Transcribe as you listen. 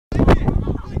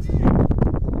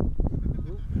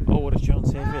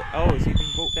Oh, has he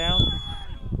been brought down?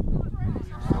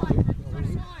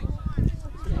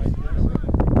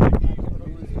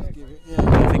 I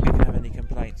don't think we can have any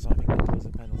complaints. I think it was a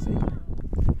penalty.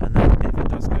 And that, if it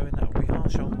does go in, that will be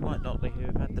harsh on White Notley, who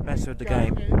have had the better of the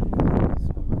game.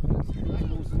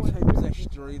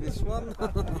 This one.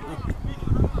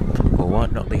 Well,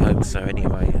 White Notley hopes so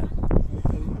anyway.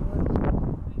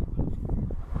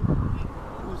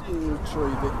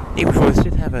 Newbury Forest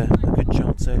did have a good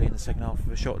chance early in the second half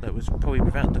of a shot that was probably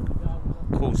without the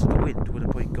course of the wind would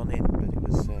have probably gone in, but it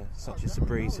was such as a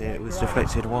breeze here, it was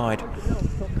deflected wide.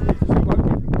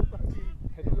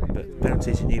 But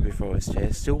penalty to Newbury Forest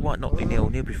here. Still White Notley 0,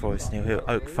 Newbury Forest 0 here at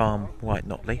Oak Farm, White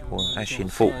Notley, or actually in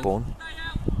Falkbourne.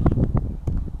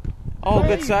 Oh,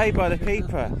 good save by the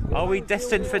keeper. Are we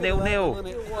destined for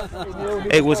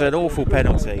 0-0? It was an awful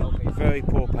penalty. Very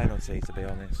poor penalty, to be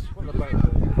honest.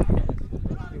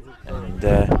 And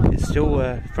it's still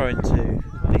thrown to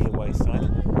the away side.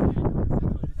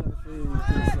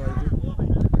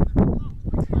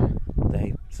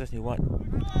 They certainly White.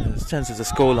 In terms of the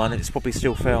scoreline, it's probably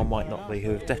still fair on White Notley,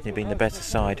 who have definitely been the better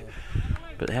side.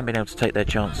 But they haven't been able to take their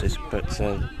chances. But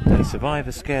they survive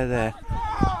a scare there.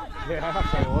 Yeah,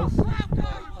 that's what it was.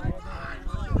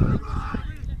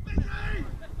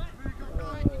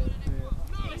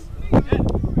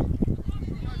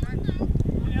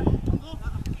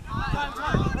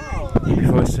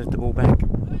 Before I set the ball back.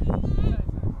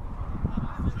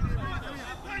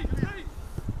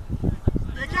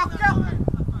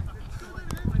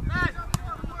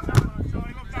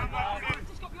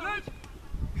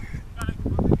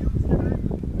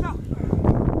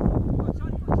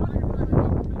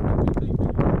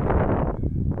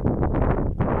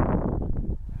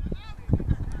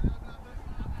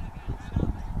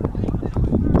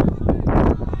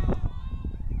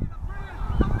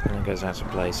 Goes out of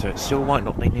play, so it's still White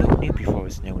Notley 0, Newbury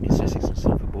Forest 0 in the Essex and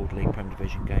Suffolk League Premier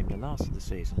Division game, the last of the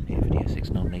season here for the Essex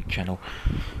Non-League channel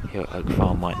here at Oak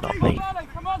Farm, White Notley.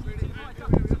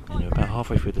 And we're about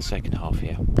halfway through the second half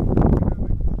here.